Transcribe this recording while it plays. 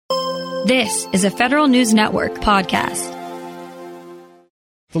This is a Federal News Network podcast.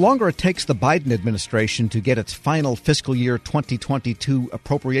 The longer it takes the Biden administration to get its final fiscal year 2022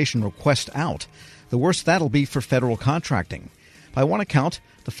 appropriation request out, the worse that'll be for federal contracting. By one account,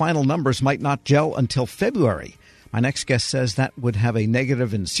 the final numbers might not gel until February. My next guest says that would have a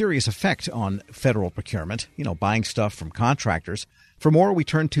negative and serious effect on federal procurement, buying stuff from contractors. For more, we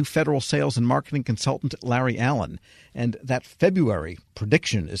turn to federal sales and marketing consultant Larry Allen. And that February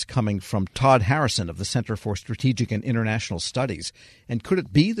prediction is coming from Todd Harrison of the Center for Strategic and International Studies. And could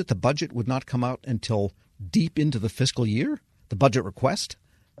it be that the budget would not come out until deep into the fiscal year, the budget request?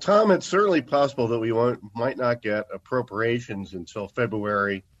 Tom, it's certainly possible that we might not get appropriations until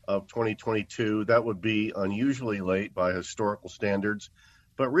February of 2022. That would be unusually late by historical standards,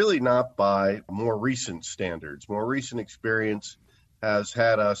 but really not by more recent standards. More recent experience has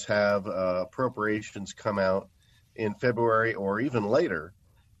had us have appropriations come out in February or even later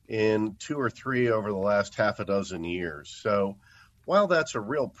in 2 or 3 over the last half a dozen years. So while that's a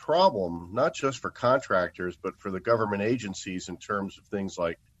real problem, not just for contractors, but for the government agencies in terms of things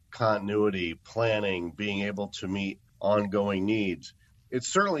like continuity, planning, being able to meet ongoing needs, it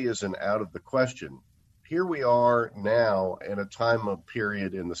certainly isn't out of the question. Here we are now in a time of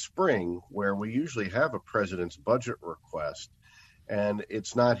period in the spring where we usually have a president's budget request, and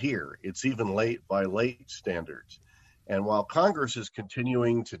it's not here. It's even late by late standards. And while Congress is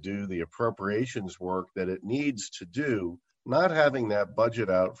continuing to do the appropriations work that it needs to do, not having that budget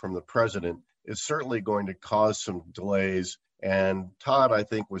out from the president is certainly going to cause some delays. And Todd, I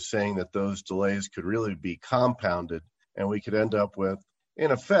think, was saying that those delays could really be compounded, and we could end up with,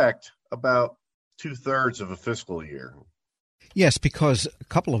 in effect, about 2/3 of a fiscal year. Yes, because a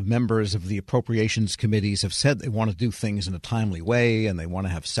couple of members of the appropriations committees have said they want to do things in a timely way and they want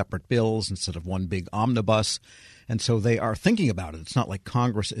to have separate bills instead of one big omnibus. And so they are thinking about it. It's not like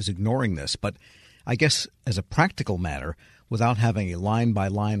Congress is ignoring this. But I guess as a practical matter, without having a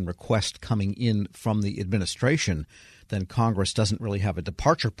line-by-line request coming in from the administration, then Congress doesn't really have a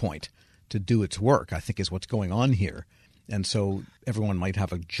departure point to do its work, I think is what's going on here. And so everyone might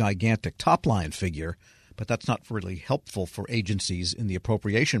have a gigantic top-line figure, but that's not really helpful for agencies in the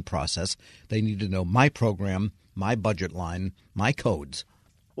appropriation process. They need to know my program, my budget line, my codes.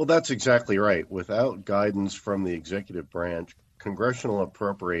 Well, that's exactly right. Without guidance from the executive branch, congressional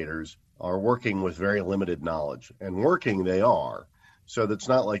appropriators are working with very limited knowledge. And working they are. So that's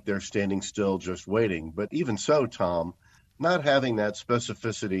not like they're standing still just waiting. But even so, Tom, not having that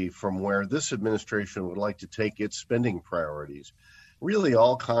specificity from where this administration would like to take its spending priorities, really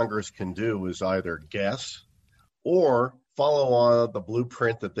all Congress can do is either guess or follow on the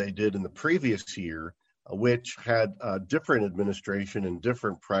blueprint that they did in the previous year, which had a different administration and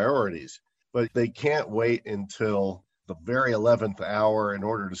different priorities. But they can't wait until the very 11th hour in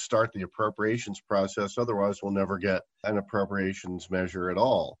order to start the appropriations process. Otherwise, we'll never get an appropriations measure at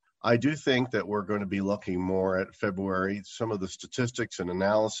all. I do think that we're going to be looking more at February. Some of the statistics and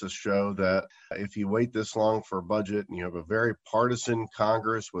analysis show that if you wait this long for a budget and you have a very partisan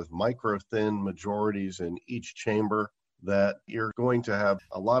Congress with micro-thin majorities in each chamber, that you're going to have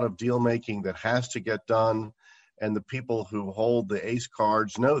a lot of deal making that has to get done. And the people who hold the ace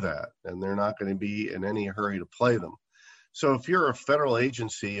cards know that, and they're not going to be in any hurry to play them. So if you're a federal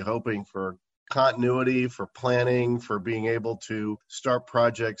agency hoping for continuity, for planning, for being able to start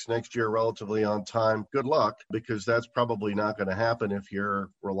projects next year relatively on time, good luck, because that's probably not going to happen if you're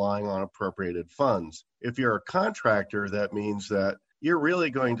relying on appropriated funds. If you're a contractor, that means that you're really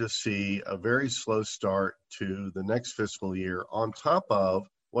going to see a very slow start to the next fiscal year on top of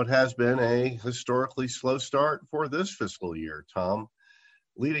what has been a historically slow start for this fiscal year, Tom,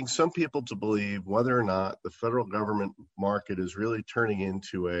 leading some people to believe whether or not the federal government market is really turning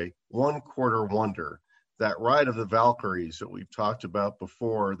into a one-quarter wonder, that ride of the Valkyries that we've talked about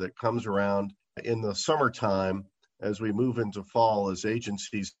before that comes around in the summertime as we move into fall, as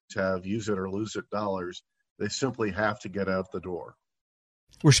agencies have use it or lose it dollars. They simply have to get out the door.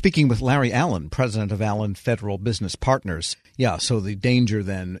 We're speaking with Larry Allen, president of Allen Federal Business Partners. Yeah, so the danger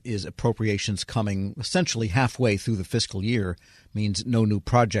then is appropriations coming essentially halfway through the fiscal year means no new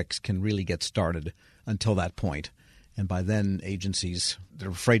projects can really get started until that point. And by then, agencies, they're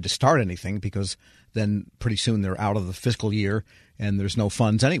afraid to start anything because then pretty soon they're out of the fiscal year and there's no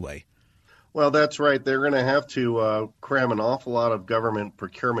funds anyway. Well, that's right. They're going to have to cram an awful lot of government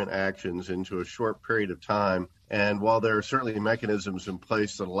procurement actions into a short period of time. And while there are certainly mechanisms in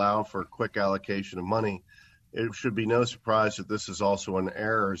place that allow for quick allocation of money, it should be no surprise that this is also when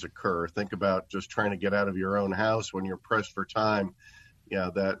errors occur. Think about just trying to get out of your own house when you're pressed for time.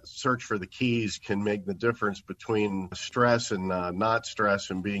 that search for the keys can make the difference between stress and not stress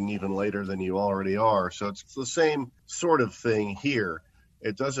and being even later than you already are. So it's the same sort of thing here.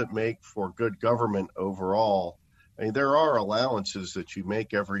 It doesn't make for good government overall. I mean, there are allowances that you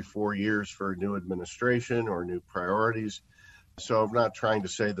make every 4 years for a new administration or new priorities. So I'm not trying to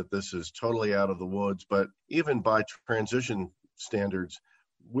say that this is totally out of the woods, but even by transition standards,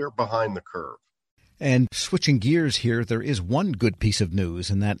 we're behind the curve. And switching gears here, there is one good piece of news,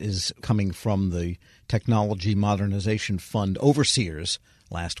 and that is coming from the Technology Modernization Fund overseers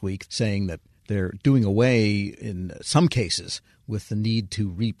last week, saying that they're doing away, in some cases, with the need to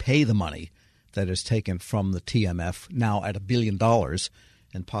repay the money that is taken from the TMF, now at $1 billion,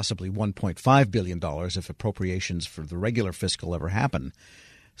 and possibly $1.5 billion if appropriations for the regular fiscal ever happen,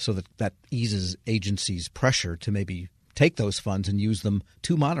 so that eases agencies' pressure to maybe take those funds and use them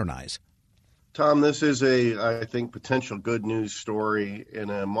to modernize. Tom, this is I think, potential good news story in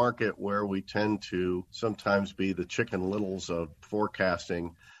a market where we tend to sometimes be the Chicken Littles of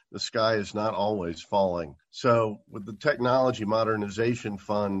forecasting. The sky is not always falling. So with the Technology Modernization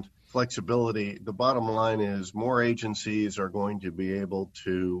Fund flexibility, the bottom line is more agencies are going to be able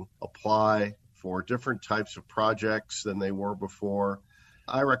to apply for different types of projects than they were before.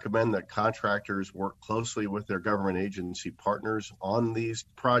 I recommend that contractors work closely with their government agency partners on these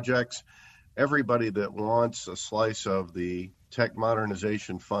projects. Everybody that wants a slice of the Tech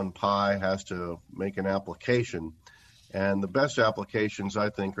Modernization Fund pie has to make an application. And the best applications, I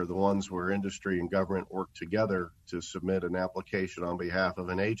think, are the ones where industry and government work together to submit an application on behalf of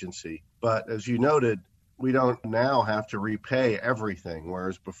an agency. But as you noted, we don't now have to repay everything,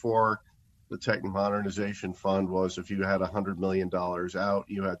 whereas before the Tech Modernization Fund was if you had $100 million out,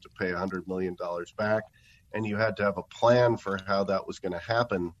 you had to pay $100 million back, and you had to have a plan for how that was going to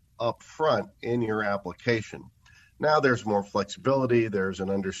happen up front in your application. Now there's more flexibility. There's an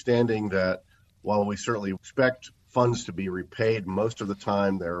understanding that while we certainly expect funds to be repaid, most of the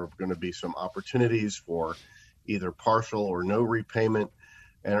time there are going to be some opportunities for either partial or no repayment.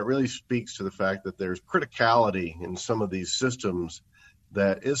 And it really speaks to the fact that there's criticality in some of these systems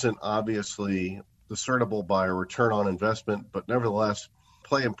that isn't obviously discernible by a return on investment, but nevertheless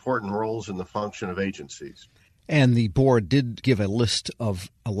play important roles in the function of agencies. And the board did give a list of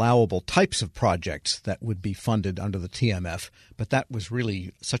allowable types of projects that would be funded under the TMF, but that was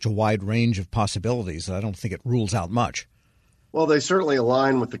really such a wide range of possibilities that I don't think it rules out much. Well, they certainly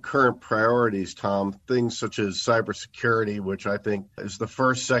align with the current priorities, Tom. Things such as cybersecurity, which I think is the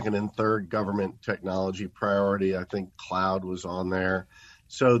first, second, and third government technology priority. I think cloud was on there.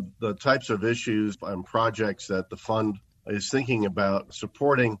 So the types of issues and projects that the fund is thinking about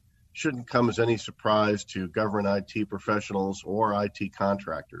supporting shouldn't come as any surprise to government IT professionals or IT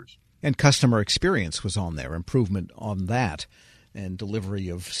contractors. And customer experience was on there, improvement on that, and delivery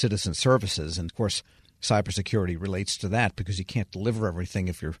of citizen services. And, of course, cybersecurity relates to that because you can't deliver everything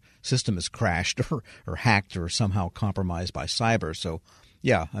if your system is crashed or hacked or somehow compromised by cyber. So,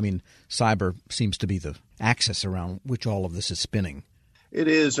 yeah, I mean, cyber seems to be the axis around which all of this is spinning. It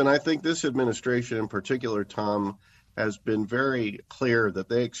is, and I think this administration in particular, Tom, has been very clear that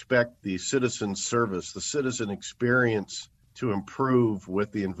they expect the citizen service, the citizen experience to improve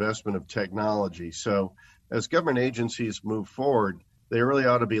with the investment of technology. So as government agencies move forward, they really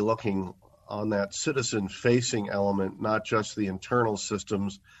ought to be looking on that citizen-facing element, not just the internal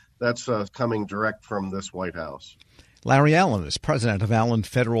systems. That's coming direct from this White House. Larry Allen is president of Allen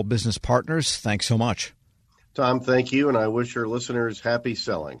Federal Business Partners. Thanks so much. Tom, thank you, and I wish your listeners happy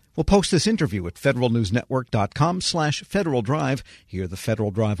selling. We'll post this interview at federalnewsnetwork.com/Federal Drive. Hear the Federal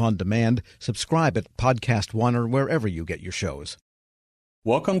Drive on demand. Subscribe at Podcast One or wherever you get your shows.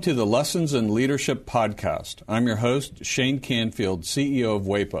 Welcome to the Lessons in Leadership podcast. I'm your host, Shane Canfield, CEO of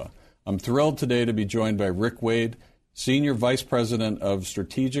WEPA. I'm thrilled today to be joined by Rick Wade, Senior Vice President of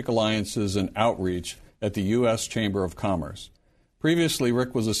Strategic Alliances and Outreach at the U.S. Chamber of Commerce. Previously,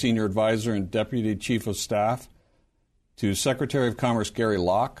 Rick was a senior advisor and deputy chief of staff to Secretary of Commerce Gary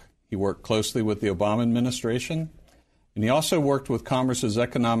Locke. He worked closely with the Obama administration, and he also worked with Commerce's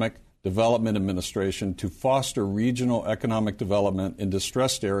Economic Development Administration to foster regional economic development in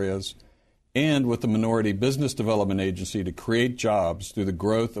distressed areas, and with the Minority Business Development Agency to create jobs through the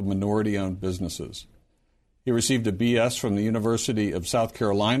growth of minority-owned businesses. He received a BS from the University of South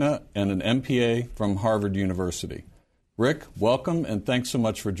Carolina and an MPA from Harvard University. Rick, welcome, and thanks so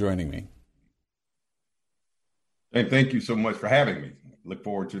much for joining me. And thank you so much for having me. Look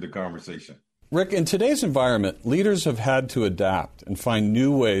forward to the conversation. Rick, in today's environment, leaders have had to adapt and find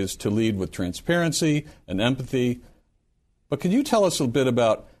new ways to lead with transparency and empathy. But can you tell us a bit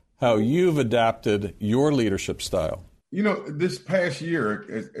about how you've adapted your leadership style? This past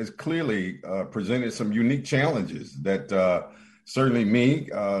year has clearly presented some unique challenges that certainly me,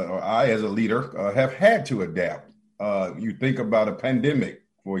 or I as a leader, have had to adapt. You think about a pandemic,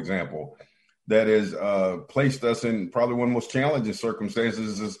 for example, that has placed us in probably one of the most challenging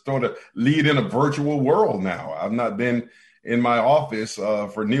circumstances, is sort of lead in a virtual world now. I've not been in my office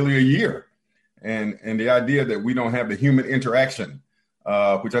for nearly a year. And the idea that we don't have the human interaction,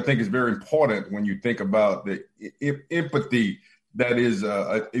 which I think is very important when you think about the empathy that is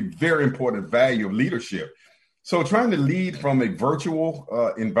a very important value of leadership. So trying to lead from a virtual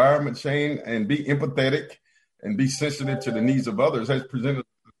environment, Shane, and be empathetic and be sensitive to the needs of others has presented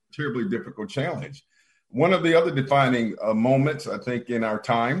a terribly difficult challenge. One of the other defining moments, I think, in our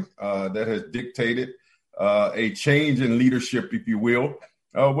time that has dictated a change in leadership, if you will,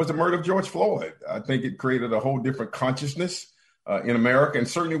 was the murder of George Floyd. I think it created a whole different consciousness in America, and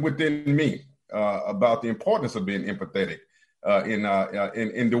certainly within me, about the importance of being empathetic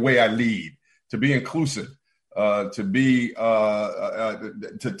in the way I lead, to be inclusive, to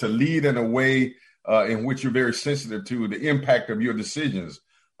lead in a way in which you're very sensitive to the impact of your decisions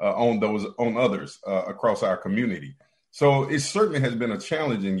on others across our community. So it certainly has been a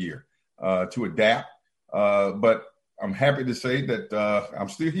challenging year to adapt, but I'm happy to say that I'm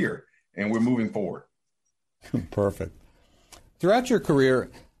still here and we're moving forward. Perfect. Throughout your career,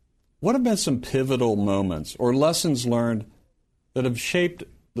 what have been some pivotal moments or lessons learned that have shaped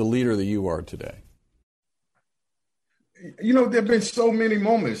the leader that you are today? There have been so many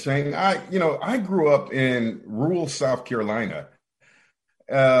moments, Shane. I grew up in rural South Carolina.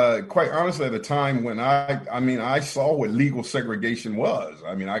 Quite honestly, at a time when I saw what legal segregation was.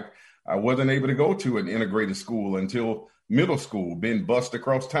 I wasn't able to go to an integrated school until middle school, being bused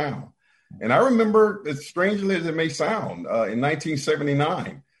across town. And I remember, as strangely as it may sound, in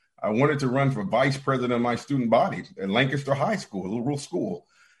 1979, I wanted to run for vice president of my student body at Lancaster High School, a little rural school.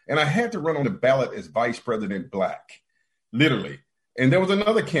 And I had to run on the ballot as vice president black, literally. And there was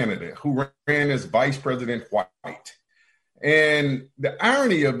another candidate who ran as vice president white. And the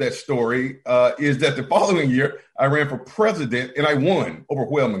irony of that story is that the following year, I ran for president and I won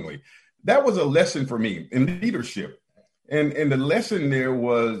overwhelmingly. That was a lesson for me in leadership. And the lesson there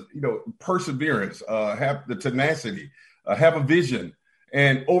was, perseverance, have the tenacity, have a vision,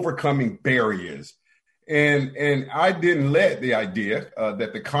 and overcoming barriers. And I didn't let the idea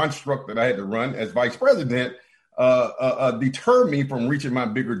that the construct that I had to run as vice president deter me from reaching my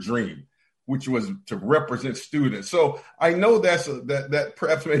bigger dream, which was to represent students. So I know that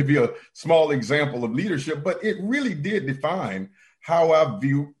perhaps may be a small example of leadership, but it really did define how I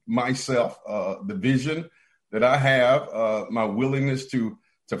view myself, the vision that I have, my willingness to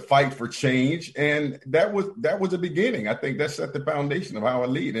fight for change. And that was the beginning. I think that set the foundation of how I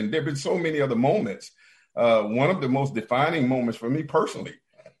lead. And there have been so many other moments. One of the most defining moments for me personally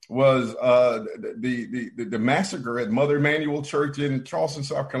was the massacre at Mother Emanuel Church in Charleston,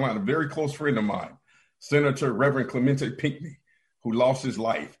 South Carolina. A very close friend of mine, Senator Reverend Clemente Pinckney, who lost his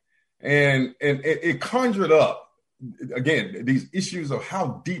life. And it conjured up, again, these issues of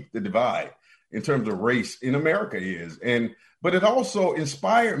how deep the divide in terms of race in America is. But it also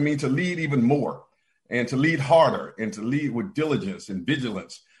inspired me to lead even more and to lead harder and to lead with diligence and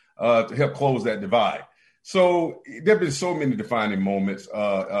vigilance to help close that divide. So there have been so many defining moments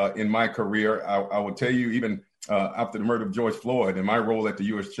in my career. I will tell you, even after the murder of George Floyd and my role at the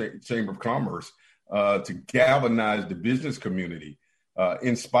U.S. Chamber of Commerce to galvanize the business community,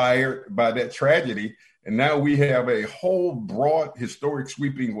 inspired by that tragedy. And now we have a whole broad, historic,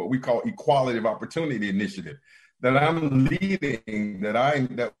 sweeping, what we call equality of opportunity initiative that I'm leading, that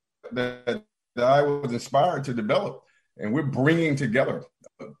I was inspired to develop. And we're bringing together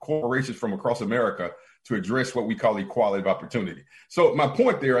corporations from across America to address what we call equality of opportunity. So my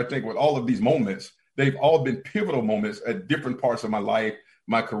point there, I think, with all of these moments, they've all been pivotal moments at different parts of my life,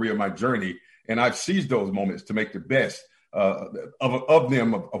 my career, my journey. And I've seized those moments to make the best of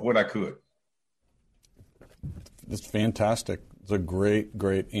what I could. It's fantastic. It's a great,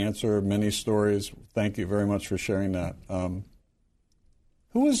 great answer. Many stories. Thank you very much for sharing that.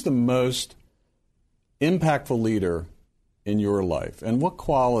 Who is the most impactful leader in your life, and what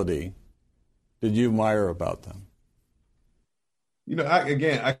quality did you admire about them?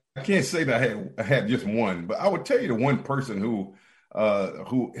 I can't say that I had just one, but I would tell you the one person whose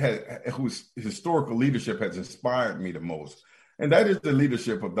historical leadership has inspired me the most, and that is the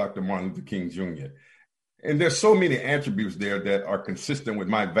leadership of Dr. Martin Luther King Jr. And there's so many attributes there that are consistent with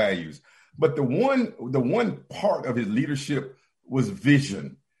my values. But the one part of his leadership was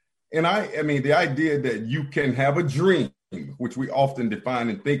vision. And I mean, the idea that you can have a dream, which we often define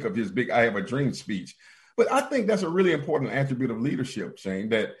and think of his big I have a dream speech. But I think that's a really important attribute of leadership, Shane,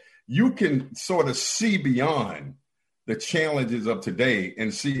 that you can sort of see beyond the challenges of today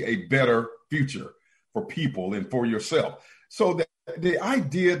and see a better future for people and for yourself. So the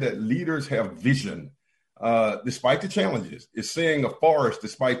idea that leaders have vision, despite the challenges, is seeing a forest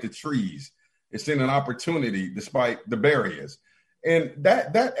despite the trees, it's seeing an opportunity despite the barriers. And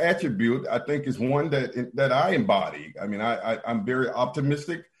that attribute, I think, is one that I embody. I mean, I'm very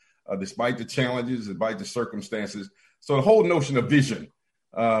optimistic, despite the challenges, despite the circumstances. So the whole notion of vision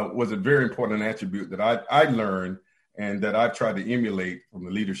was a very important attribute that I learned and that I've tried to emulate from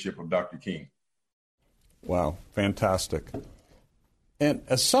the leadership of Dr. King. Wow, fantastic. And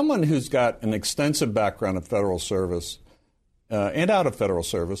as someone who's got an extensive background in federal service and out of federal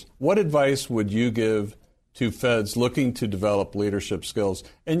service, what advice would you give to feds looking to develop leadership skills?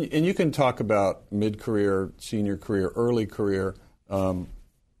 And you can talk about mid-career, senior career, early career.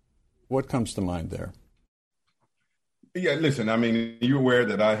 What comes to mind there? Yeah, listen, I mean, you're aware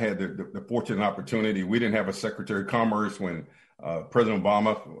that I had the fortunate opportunity. We didn't have a Secretary of Commerce when President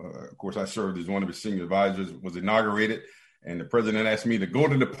Obama, of course, I served as one of his senior advisors, was inaugurated. And the president asked me to go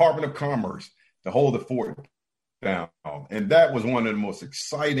to the Department of Commerce to hold the fort down. And that was one of the most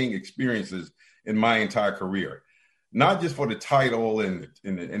exciting experiences in my entire career, not just for the title and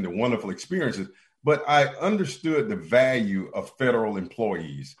the wonderful experiences, but I understood the value of federal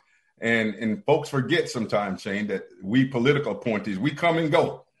employees. And folks forget sometimes, Shane, that we political appointees, we come and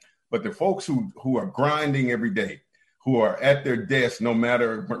go. But the folks who are grinding every day, who are at their desk no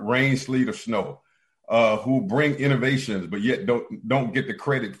matter rain, sleet, or snow, who bring innovations, but yet don't get the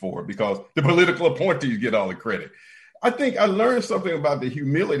credit for it because the political appointees get all the credit. I think I learned something about the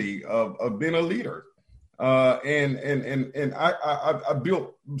humility of being a leader. And I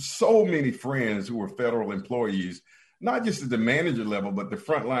built so many friends who were federal employees, not just at the manager level, but the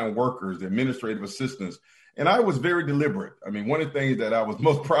frontline workers, the administrative assistants. And I was very deliberate. I mean, one of the things that I was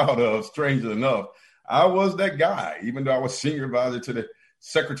most proud of, strangely enough, I was that guy, even though I was senior advisor to the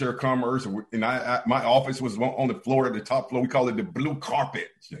Secretary of Commerce, and my office was on the floor, at the top floor. We call it the blue carpet,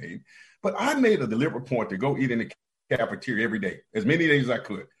 Shane. But I made a deliberate point to go eat in the cafeteria every day, as many days as I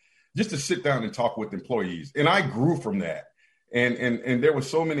could, just to sit down and talk with employees. And I grew from that. And there were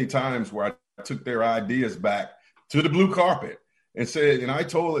so many times where I took their ideas back to the blue carpet and said, and I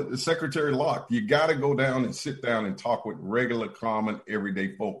told the Secretary Locke, you got to go down and sit down and talk with regular, common,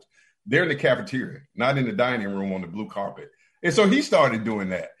 everyday folks. They're in the cafeteria, not in the dining room on the blue carpet. And so he started doing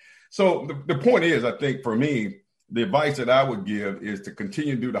that. So the point is, I think for me, the advice that I would give is to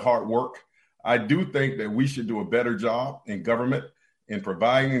continue to do the hard work. I do think that we should do a better job in government in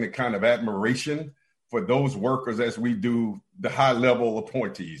providing the kind of admiration for those workers as we do the high level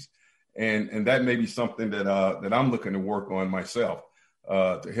appointees. And that may be something that I'm looking to work on myself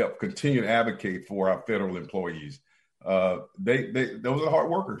to help continue to advocate for our federal employees. Those are the hard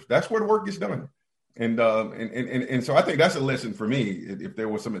workers. That's where the work gets done. And so I think that's a lesson for me. If there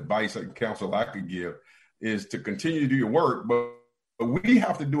was some advice and counsel I could give, is to continue to do your work, but we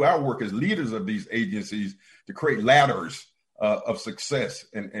have to do our work as leaders of these agencies to create ladders of success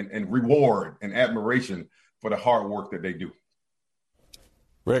and reward and admiration for the hard work that they do.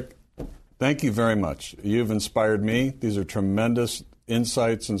 Rick, thank you very much. You've inspired me. These are tremendous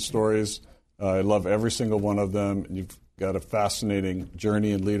insights and stories. I love every single one of them. You've got a fascinating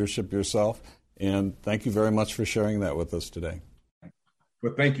journey in leadership yourself. And thank you very much for sharing that with us today.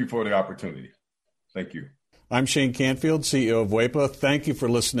 Well, thank you for the opportunity. Thank you. I'm Shane Canfield, CEO of WEPA. Thank you for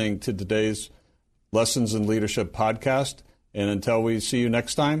listening to today's Lessons in Leadership podcast. And until we see you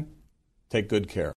next time, take good care.